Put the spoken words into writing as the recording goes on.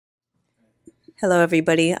Hello,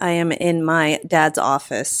 everybody. I am in my dad's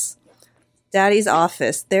office. Daddy's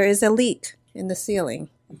office. There is a leak in the ceiling.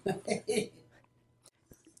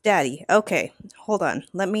 Daddy, okay, hold on.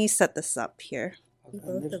 Let me set this up here.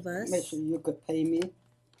 Both of us. Make sure you could pay me.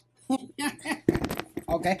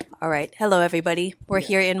 Okay. All right. Hello, everybody. We're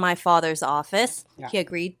here in my father's office. Yeah. He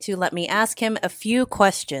agreed to let me ask him a few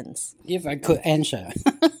questions. If I could answer.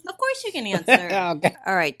 Of course you can answer. Okay.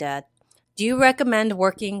 All right, Dad. Do you recommend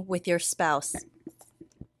working with your spouse?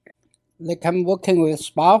 Like I'm working with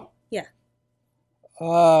spouse? Yeah.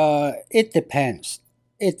 It depends.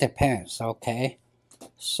 It depends, okay?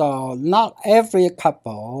 So not every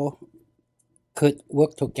couple could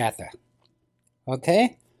work together,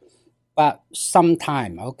 okay? But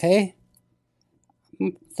sometime, okay?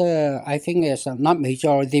 I think it's not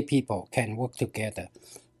majority people can work together,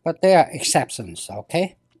 but there are exceptions,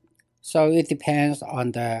 okay? So it depends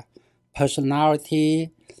on the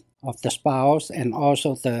personality of the spouse and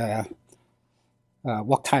also the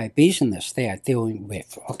what kind of business they are dealing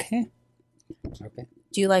with, okay? Okay.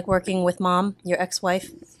 Do you like working with Mom, your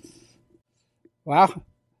ex-wife? Well,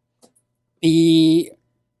 be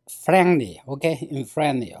friendly, okay? And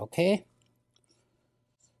friendly, okay?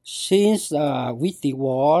 Since we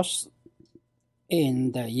divorced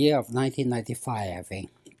in the year of 1995, I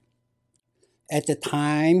think. At the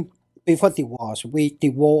time, before divorce, we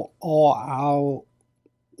devote all our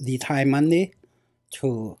retirement money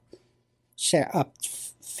to set up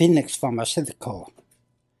Phoenix Pharmaceutical.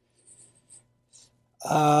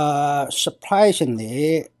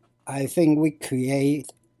 Surprisingly, I think we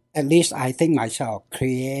create, at least I think myself,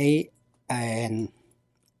 create a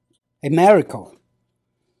miracle.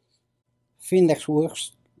 Phoenix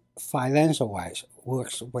works, financial-wise,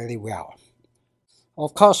 works very well.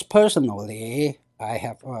 Of course, personally, I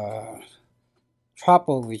have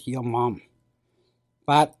trouble with your mom,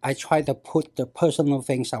 but I try to put the personal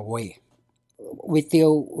things away. We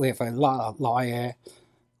deal with a lot of lawyers.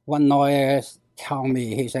 One lawyer tell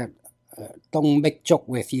me, he said, don't make joke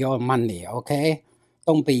with your money, okay?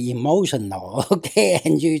 Don't be emotional, okay?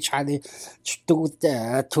 And you try to do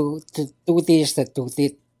this,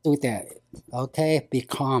 do that, okay? Be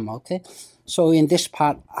calm, okay? So in this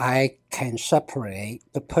part, I can separate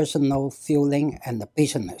the personal feeling and the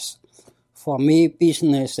business. For me,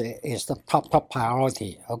 business is the top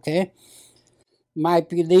priority, okay? My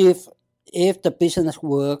belief, if the business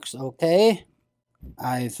works, okay,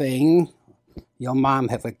 I think your mom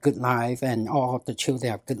have a good life and all the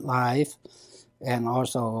children have good life. And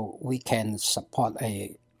also we can support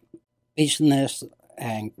a business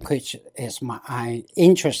and which is my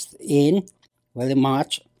interest in very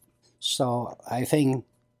much. So I think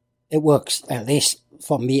it works, at least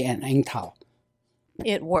for me and Intel.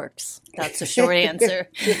 It works. That's a short answer.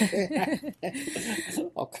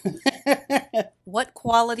 Okay. What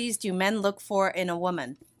qualities do men look for in a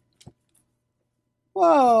woman?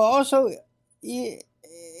 Well, also,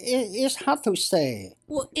 it's hard to say.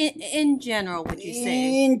 Well, in general, would you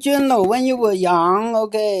say? In general, when you were young,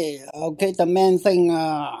 okay, the man think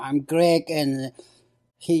I'm Greg, and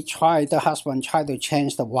the husband tried to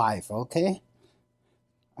change the wife, okay?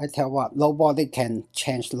 I tell what, nobody can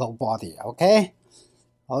change nobody, okay?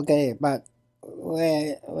 Okay, but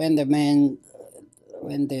when the men,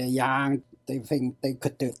 when they're young, they think they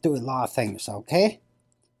could do a lot of things, okay?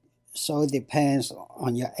 So it depends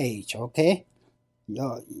on your age, okay?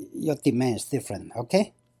 Your demand is different,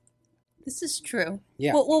 okay? This is true.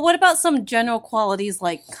 Yeah. Well, what about some general qualities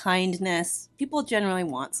like kindness? People generally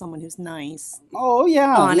want someone who's nice. Oh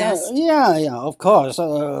yeah, Honest. yeah. Of course,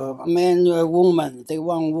 man, woman. They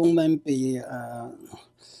want woman be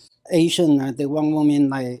Asian. They want woman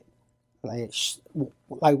like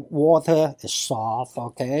water is soft.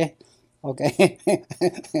 Okay,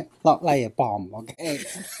 not like a bomb. Okay,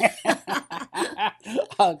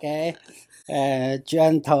 okay.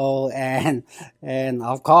 Gentle and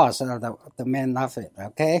of course the men love it.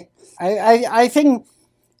 Okay, I think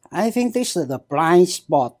this is the blind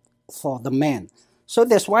spot for the men. So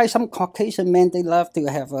that's why some Caucasian men, they love to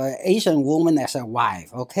have an Asian woman as a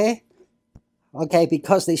wife. Okay,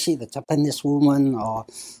 because they see the Japanese woman or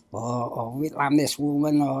Vietnamese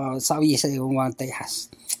woman or Southeast Asian woman,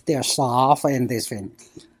 they are soft and this thing.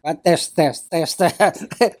 But that's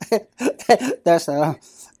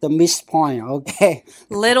the missed point, okay?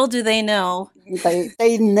 Little do they know.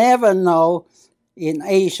 They never know in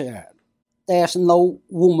Asia there's no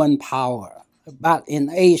woman power. But in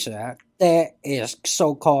Asia, there is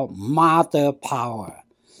so-called mother power.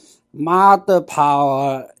 Mother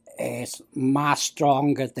power is much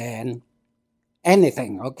stronger than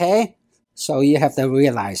anything, okay? So you have to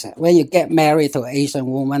realize it. When you get married to an Asian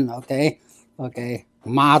woman, okay, Okay,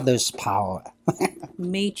 mother's power.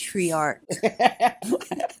 Matriarch.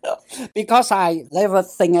 Because I never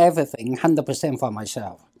think everything 100% for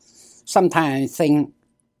myself. Sometimes I think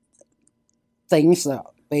things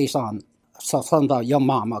based on, so sometimes your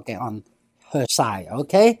mom, okay, on her side,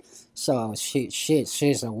 okay? So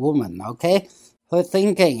she's a woman, okay? Her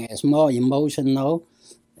thinking is more emotional.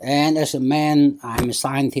 And as a man, I'm a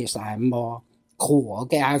scientist, I'm more cool,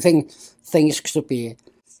 okay? I think things should be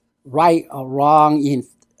right or wrong in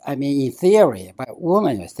theory, but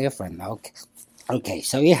woman is different, okay? Okay,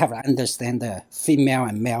 so you have to understand the female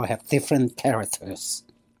and male have different characters.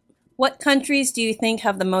 What countries do you think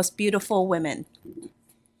have the most beautiful women?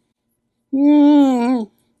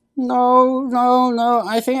 No.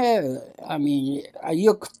 I think,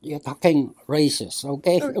 you're talking races,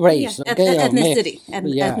 okay? Race, yeah. okay? Ethnicity.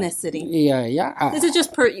 Yeah. Ethnicity. Yeah. This is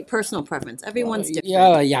just personal preference. Everyone's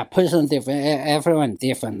different. Yeah, person different, everyone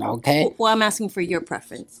different, okay? Well, I'm asking for your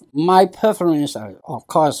preference. My preference, of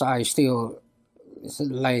course, I still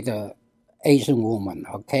like the Asian woman,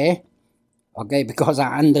 okay? Okay, because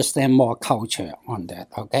I understand more culture on that,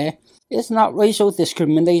 okay? It's not racial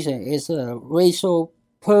discrimination, it's racial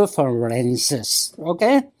preferences,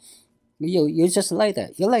 okay? You just like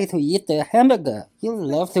that. You like to eat the hamburger. You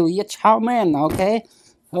love to eat chow mein, okay?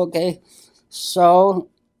 Okay, so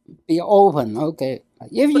be open, okay?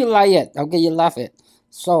 If you like it, okay, you love it.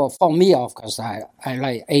 So for me, of course, I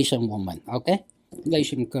like Asian woman, okay?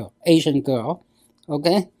 Asian girl,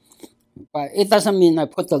 okay? But it doesn't mean I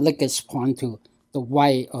put the biggest point to the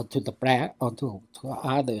white or to the black or to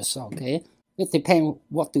others, okay? It depends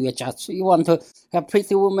what do you judge. You want to have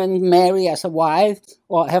pretty woman marry as a wife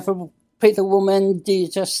or have a pretty woman, you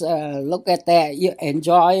just look at that, you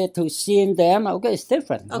enjoy to seeing them, okay, it's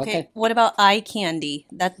different. Okay, what about eye candy?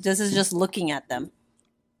 This is just looking at them.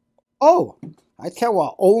 Oh, I tell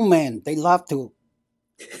you, old men, they love to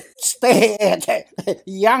stay at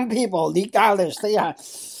young people, regardless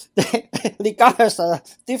of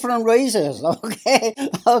different races, okay?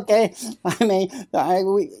 I mean,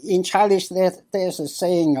 in Chinese, there's a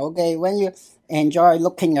saying, okay, when you enjoy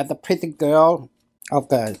looking at the pretty girl,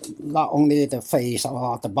 of not only the face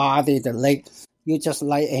or the body, the leg, you just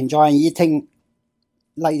like enjoying eating,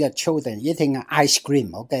 like the children eating ice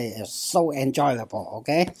cream, okay? It's so enjoyable,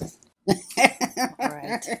 okay? All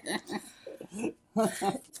right.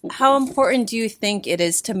 How important do you think it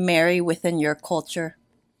is to marry within your culture?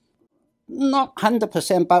 Not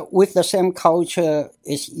 100%, but with the same culture,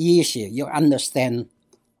 it's easier. You understand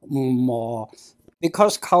more.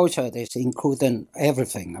 Because culture is including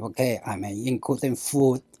everything, okay? I mean, including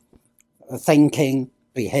food, thinking,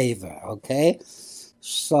 behavior, okay?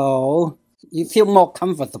 So you feel more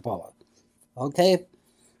comfortable, okay?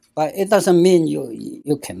 But it doesn't mean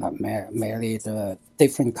you cannot marry the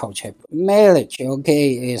different culture. Marriage,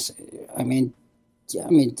 okay, is,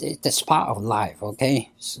 it's part of life,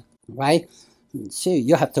 okay? Right? So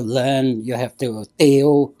you have to learn, you have to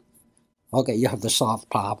deal, okay? You have to solve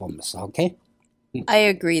problems, okay? I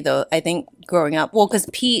agree, though. I think growing up, well, because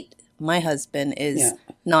Pete, my husband, is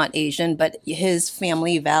not Asian, but his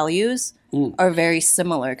family values are very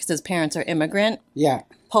similar because his parents are immigrant. Yeah.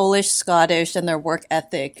 Polish, Scottish, and their work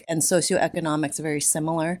ethic and socioeconomics are very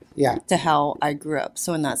similar to how I grew up.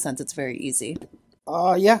 So in that sense, it's very easy.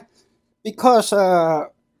 Yeah. Because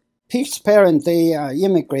Pete's parents, they are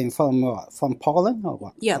immigrant from Poland or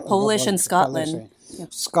what? Yeah, Polish and Scotland.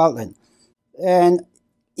 Scotland. And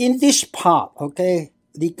in this part, okay,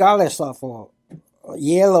 regardless of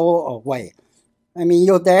yellow or white, I mean,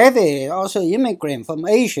 your daddy also immigrant from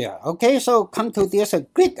Asia, okay? So come to this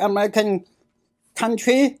Greek American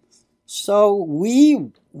country. So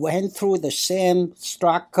we went through the same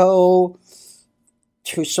struggle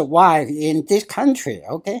to survive in this country,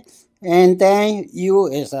 okay? And then you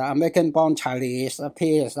is an American-born Chinese,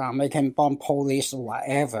 P is an American-born Polish,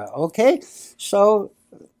 whatever, okay? So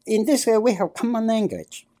in this way, we have common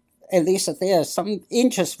language. At least there are some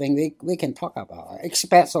interesting we can talk about,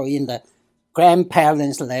 especially in the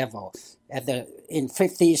grandparents level, in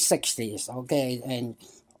 50s, 60s, okay? And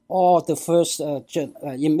all the first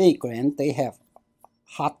immigrant, they have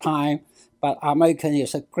hard time. But America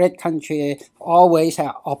is a great country, always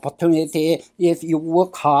have opportunity. If you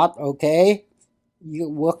work hard, okay?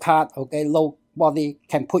 Nobody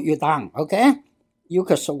can put you down, okay? You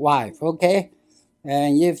can survive, okay?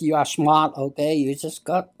 And if you are smart, okay, you just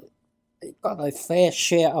got a fair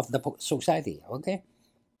share of the society, okay?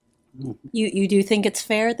 You do think it's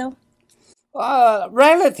fair, though?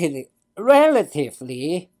 Relatively,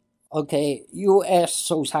 okay, U.S.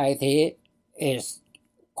 society is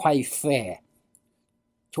quite fair.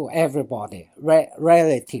 to everybody,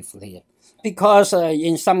 relatively. Because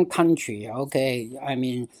in some country, okay, I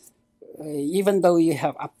mean, even though you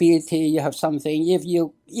have ability, you have something,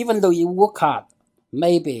 even though you work hard,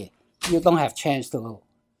 maybe you don't have chance to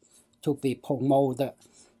be promoted.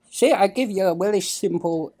 See, I give you a very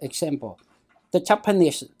simple example. The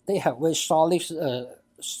Japanese, they have very solid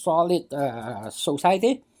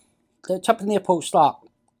society. The Japanese postdoc,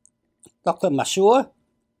 Dr. Masur,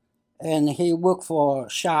 and he worked for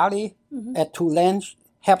Charlie at Tulane,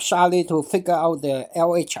 helped Charlie to figure out the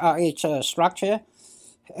LHRH structure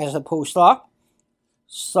as a postdoc.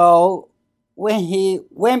 So when he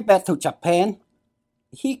went back to Japan,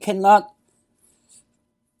 he cannot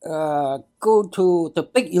go to the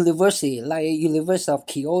big university like University of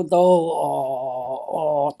Kyoto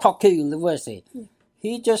or Tokyo University.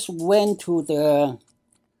 He just went to the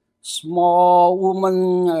small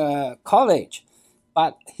woman college,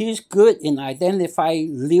 but he's good in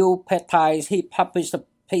identifying new peptides. He published a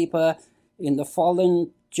paper in the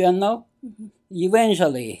Foreign Journal.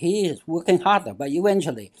 Eventually, he is working harder, but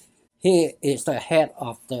eventually, he is the head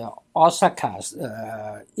of the Osaka's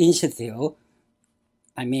Institute.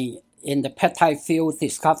 I mean, in the peptide field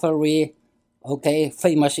discovery, okay,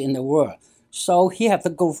 famous in the world. So he had to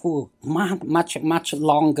go through much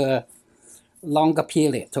longer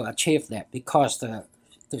period to achieve that because the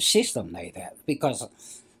system like that. Because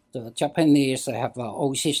the Japanese have an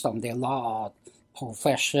old system, their law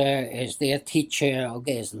professor is their teacher.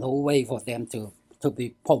 Okay, there's no way for them to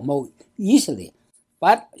be promoted easily.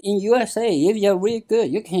 But in USA, if you're really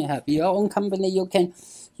good, you can have your own company. You can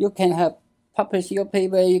have publish your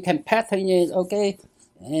paper. You can patent it. Okay,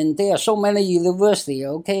 and there are so many universities.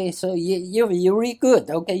 Okay, so you're really good.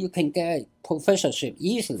 Okay, you can get professorship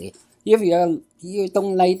easily. If you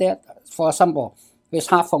don't like that, for example, it's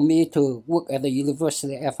hard for me to work at the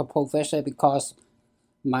university as a professor because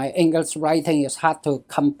my English writing is hard to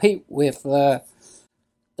compete with the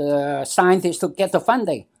scientists to get the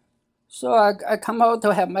funding. So I come out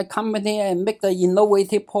to have my company and make the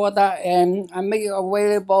innovative product, and I make it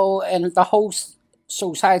available, and the whole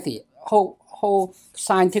society, whole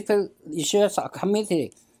scientific research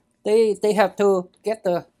community, they have to get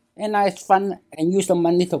the NIH fund and use the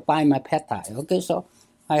money to buy my peptide. Okay, so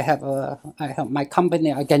I have my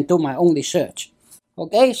company. I can do my own research.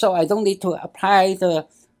 Okay, so I don't need to apply the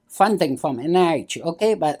funding from NIH.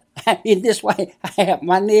 Okay, but in this way, I have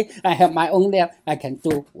money. I have my own lab. I can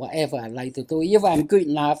do whatever I like to do. If I'm good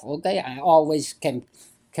enough, okay, I always can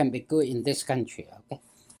be good in this country. Okay,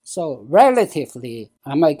 so relatively,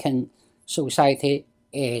 American society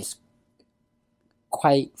is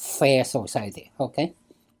quite fair society. Okay.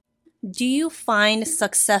 Do you find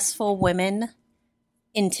successful women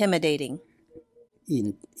intimidating?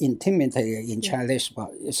 Intimidating in Chinese,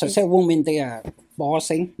 but successful women, they are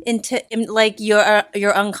bossing. Like you're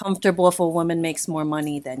uncomfortable if a woman makes more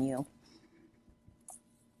money than you.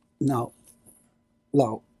 No.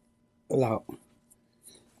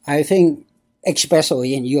 I think,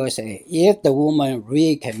 especially in USA, if the woman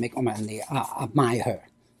really can make money, I admire her.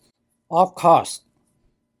 Of course,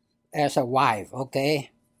 as a wife, okay,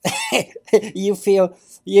 you feel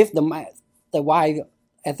if the wife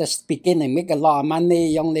at the beginning make a lot of money,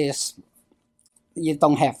 you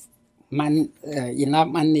don't have enough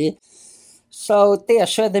money. So there are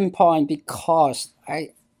certain point because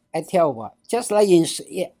I tell you what, just like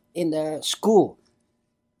in the school,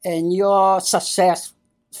 and your success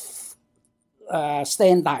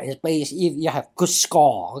standard is based if you have good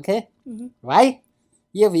score, okay, right?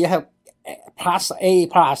 If you have A+,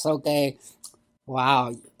 okay,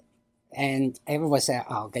 wow. And everyone say,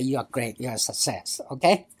 oh, okay, you are great, you are a success,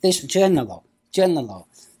 okay? This general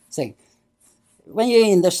thing. When you're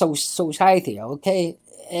in the society, okay,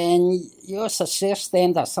 and your success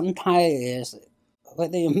standard sometimes is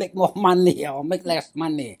whether you make more money or make less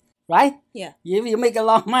money, right? Yeah. If you make a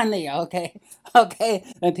lot of money, okay,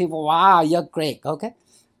 and people, wow, you're great, okay?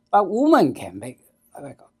 But women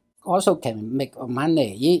also can make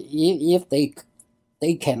money if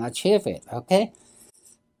they can achieve it, okay?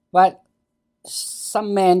 But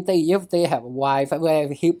some men, if they have a wife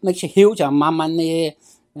where he makes a huge amount of money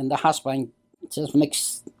and the husband just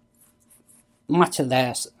makes much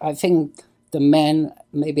less, I think the men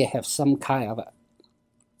maybe have some kind of a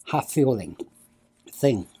hard feeling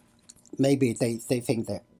thing. Maybe they think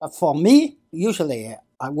that. But for me, usually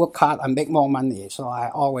I work hard, I make more money, so I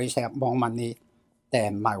always have more money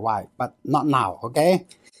than my wife. But not now, okay?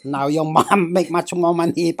 Now your mom make much more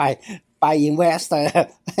money by investor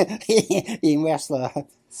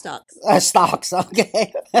stocks,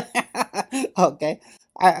 okay. Okay,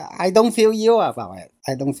 I don't feel you about it.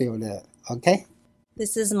 I don't feel that, okay.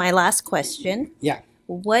 This is my last question. Yeah.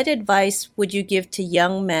 What advice would you give to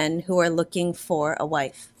young men who are looking for a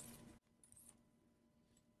wife?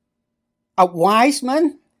 A wise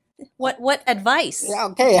man? What advice?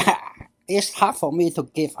 Okay, it's hard for me to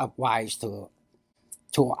give advice to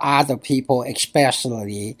other people,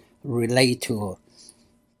 especially relate to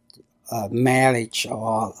marriage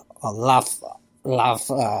or love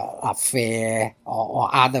affair or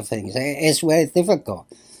other things. It's very difficult.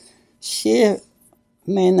 See,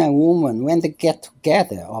 man and woman, when they get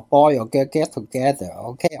together, or boy or girl get together,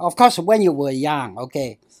 okay, of course, when you were young,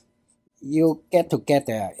 okay, you get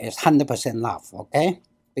together is 100% love, okay,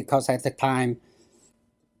 because at the time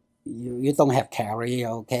you don't have career,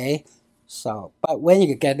 okay, so but when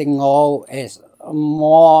you're getting old, is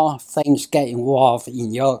more things get involved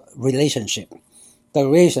in your relationship. The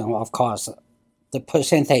reason, of course, the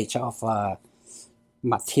percentage of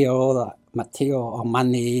material or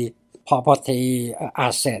money, property,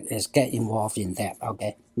 asset is get involved in that.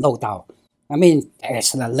 Okay, no doubt. I mean,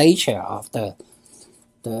 it's the nature of the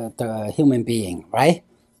human being, right?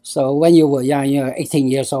 So when you were young, you're 18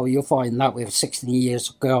 years old, you fall in love with 16 years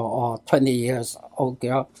girl or 20 years old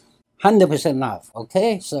girl, 100% love.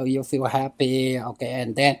 Okay, so you feel happy.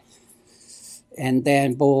 Okay, and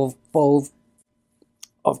then both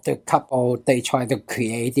of the couple, they try to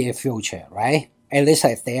create their future, right? At least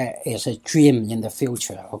if there is a dream in the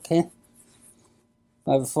future, okay?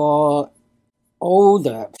 But for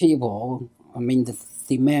older people, I mean, the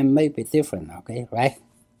demand may be different, okay, right?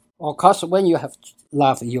 Of course, when you have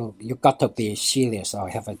love, you got to be serious or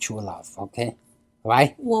have a true love, okay?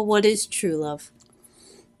 Right? Well, what is true love?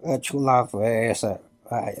 True love is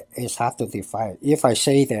it's hard to define. If I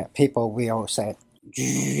say that, people will say,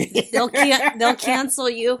 They'll cancel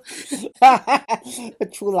you.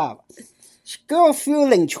 true love. Girl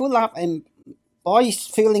feeling true love and boys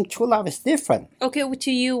feeling true love is different. Okay, well,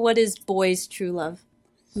 to you, what is boys' true love?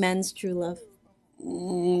 Men's true love?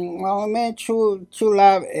 Well, man, true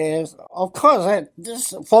love is, of course,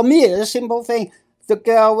 this, for me, it's a simple thing. The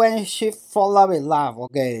girl, when she fall in love,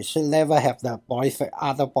 okay, she never have the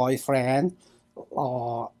other boyfriend,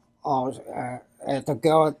 or the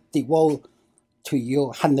girl devote to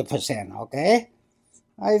you 100%, okay?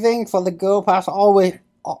 I think for the girl part,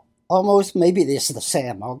 almost maybe it's the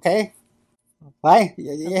same, okay? Right?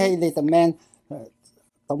 You need the man,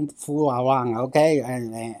 don't fool around, okay?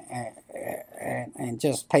 And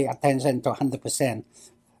just pay attention to 100%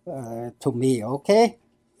 to me, okay?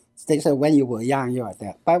 Things like when you were young, you are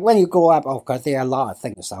there. But when you grow up, of course, there are a lot of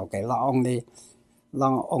things, okay? Not only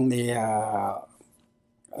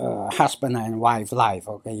husband and wife life,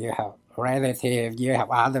 okay? You have relatives, you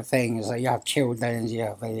have other things, you have children, you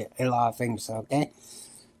have a lot of things, okay?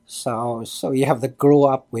 So you have to grow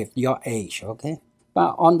up with your age, okay?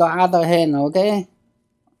 But on the other hand, okay,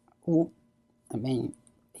 I mean,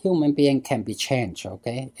 human being can be changed,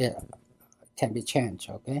 okay? It can be changed,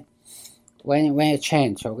 okay? When you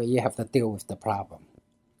change, okay, you have to deal with the problem.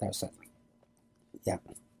 That's it. Yeah.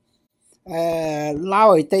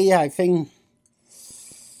 Nowadays, I think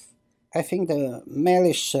the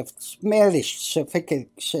marriage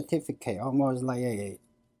certificate almost like a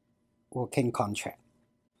working contract.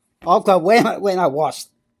 Okay, when I was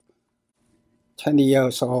 20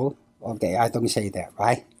 years old, okay, I don't say that,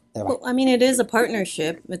 right? Well, I mean, it is a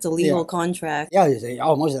partnership. It's a legal contract. Yeah, it's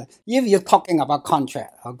almost. If you're talking about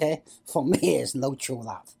contract, okay, for me, it's no true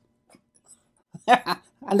love.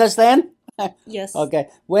 Understand? Yes. Okay,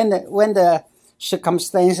 when the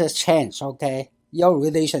circumstances change, okay, your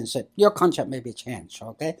relationship, your contract may be changed,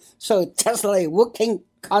 okay. So just like working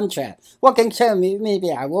contract,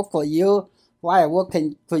 maybe I work for you. While I'm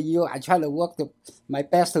working for you, I try to work my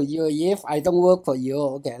best to you. If I don't work for you,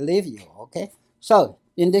 okay, I leave you, okay. So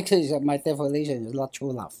in this case, my definition is not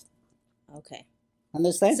true love. Okay.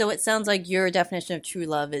 Understand? So it sounds like your definition of true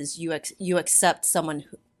love is you accept someone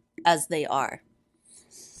as they are.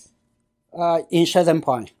 In certain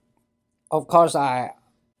point, of course, I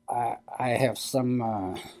have some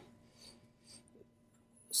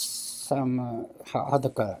how to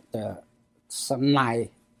call it, some line.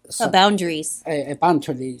 Boundaries. A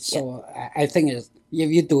boundary. So yeah. I think if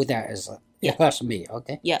you do that, it hurts me.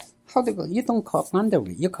 Okay. Yeah. How to go? You don't call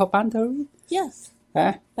boundary. You call boundary? Yes.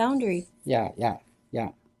 Huh? Boundary. Yeah.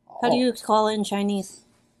 How do you call it in Chinese?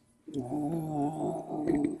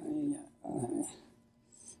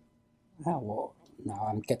 Well, now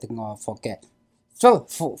I'm getting all forget. So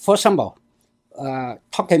for example,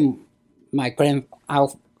 talking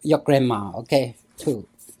your grandma, okay, to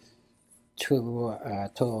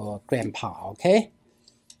grandpa, okay,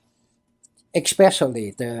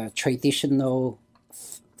 especially the traditional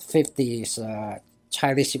 50s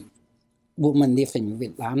Chinese woman live in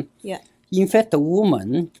Vietnam. Yeah. In fact, the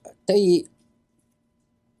woman, they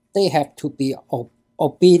have to be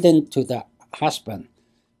obedient to the husband.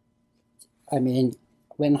 I mean,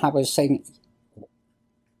 when husband saying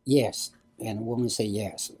yes, and woman say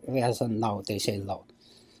yes, yes and no, they say no.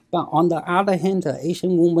 But on the other hand, the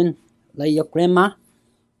Asian woman, like your grandma,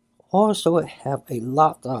 also have a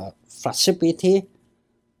lot of flexibility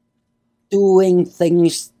doing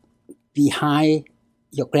things behind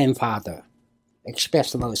your grandfather,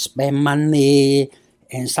 especially spend money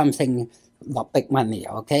and something not big money,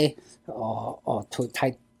 okay, or to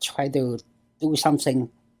try to do something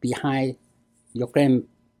behind your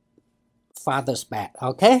grandfather's back,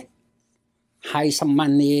 okay. Hide some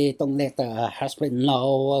money, don't let the husband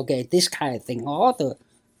know, okay, this kind of thing. All the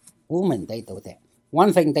women, they do that.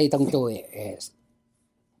 One thing they don't do is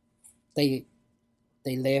they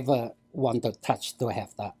never want to touch, to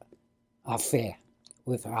have that affair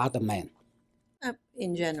with other men.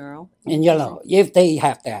 In general. In general, if they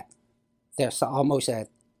have that, there's almost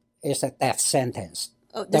it's a death sentence.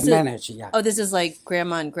 Oh, the marriage, yeah. Oh, this is like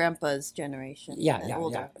grandma and grandpa's generation. Yeah.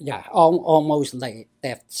 Almost like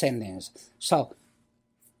death sentence. So,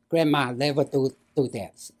 grandma never do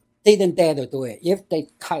that. Didn't dare to do it. If they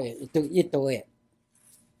cut it, do it.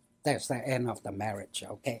 That's the end of the marriage.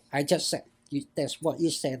 Okay, I just said that's what you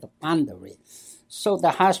said. The boundary. So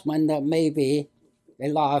the husband maybe a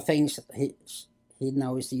lot of things he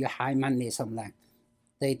knows you hide money something.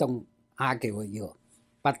 They don't argue with you,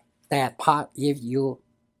 but that part if you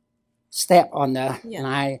step on the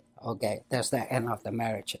line, okay, that's the end of the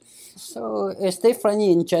marriage. So it's different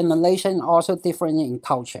in generation, also different in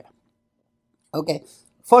culture. Okay,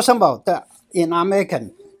 for example, in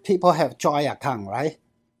American people have joint account, right?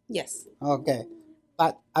 Yes. Okay,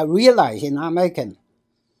 but I realize in American,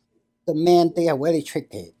 the men, they are very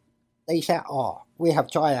tricky. They say, "Oh, we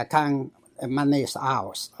have joint account, and money is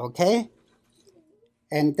ours." Okay,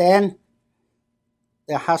 and then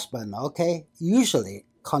the husband, okay, usually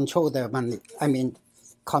control the money. I mean,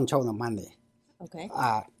 control the money. Okay.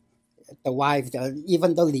 The wife,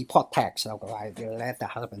 even though report tax, the wife will let the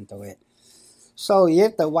husband do it. So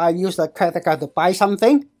if the wife use the credit card to buy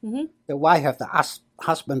something, the wife have to ask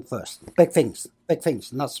husband first. Big things,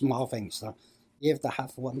 not small things. So if the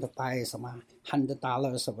husband want to buy some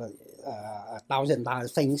 $100 or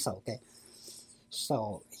 $1,000 things, okay.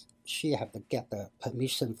 So she have to get the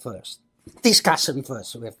permission first, discussion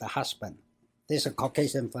first with the husband. This is a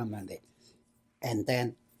Caucasian family, and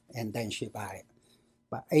then she buy it.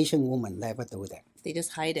 But Asian women never do that. They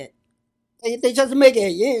just hide it. They just make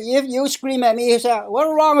it. If you scream at me, you say, "What's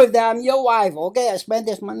wrong with that? I'm your wife, okay? I spend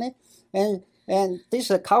this money," and this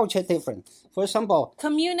is a culture different. For example,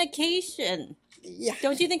 communication. Yeah.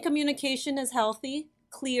 Don't you think communication is healthy?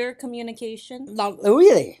 Clear communication? Not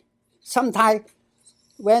really. Sometimes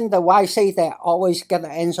when the wife say that, always get the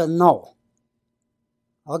answer no.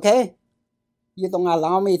 Okay? You don't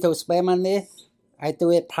allow me to spend money, I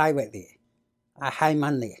do it privately. I hide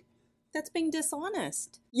money. That's being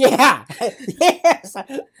dishonest. Yeah. Yes.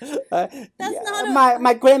 That's not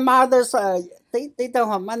my grandmothers, they don't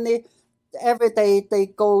have money. Every day they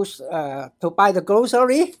go to buy the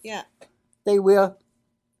grocery. Yeah. They will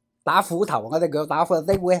打斧頭，我哋叫打斧。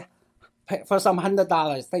They will, for some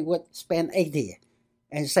 $100, they would spend 80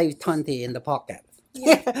 and save 20 in the pocket.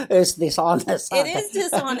 Yeah. It's dishonest. It is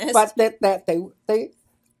dishonest. But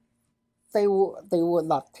they would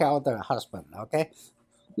not tell the husband, okay?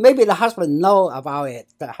 Maybe the husband know about it.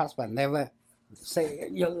 The husband never say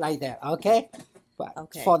you like that, okay? But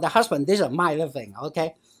for the husband, this is a minor thing,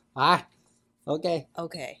 okay? Okay.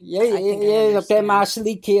 Okay. Yeah, grandma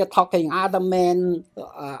sneaky talking other men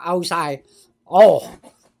outside. Oh,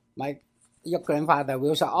 your grandfather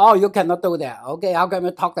will say, "Oh, you cannot do that." Okay, how can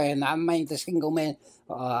you talk to and I mean the single man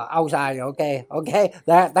outside? Okay,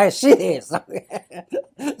 that's serious.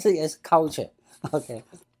 Serious culture. Okay.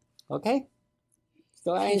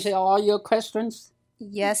 Do I answer all your questions?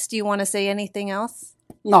 Yes. Do you want to say anything else?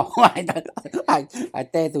 No, I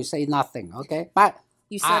dare to say nothing. Okay, but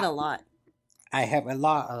you said a lot. I have a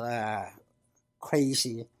lot of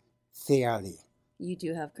crazy theory. You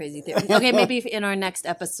do have crazy theories. Okay, maybe in our next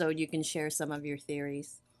episode you can share some of your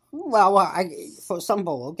theories. Well, for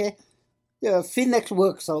example, okay, Phoenix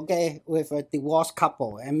works, okay, with a divorced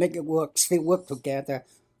couple and make it work, still work together.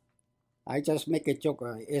 I just make a joke.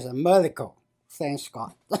 It's a miracle. Thanks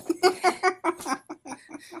God.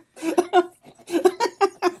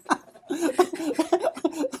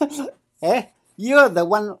 You're the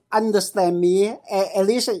one understand me. At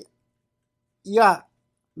least you're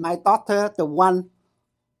my daughter, the one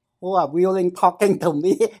who are willing talking to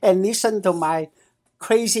me and listen to my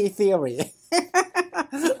crazy theory.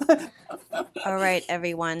 All right,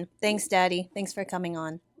 everyone. Thanks, Daddy. Thanks for coming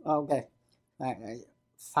on. Okay.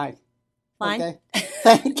 Fine. Fine? Okay.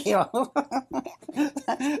 Thank you.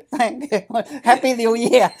 Thank you. Happy New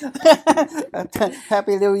Year.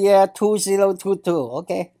 Happy New Year 2022.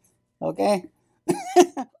 Okay. Okay.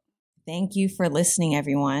 Thank you for listening,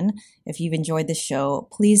 everyone. If you've enjoyed the show,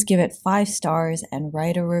 please give it 5 stars and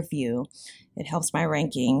write a review. It helps my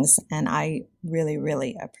rankings, and I really,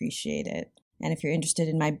 really appreciate it. And if you're interested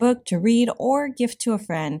in my book to read or gift to a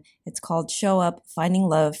friend, it's called Show Up, Finding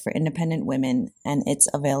Love for Independent Women, and it's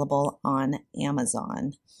available on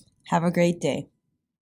Amazon. Have a great day.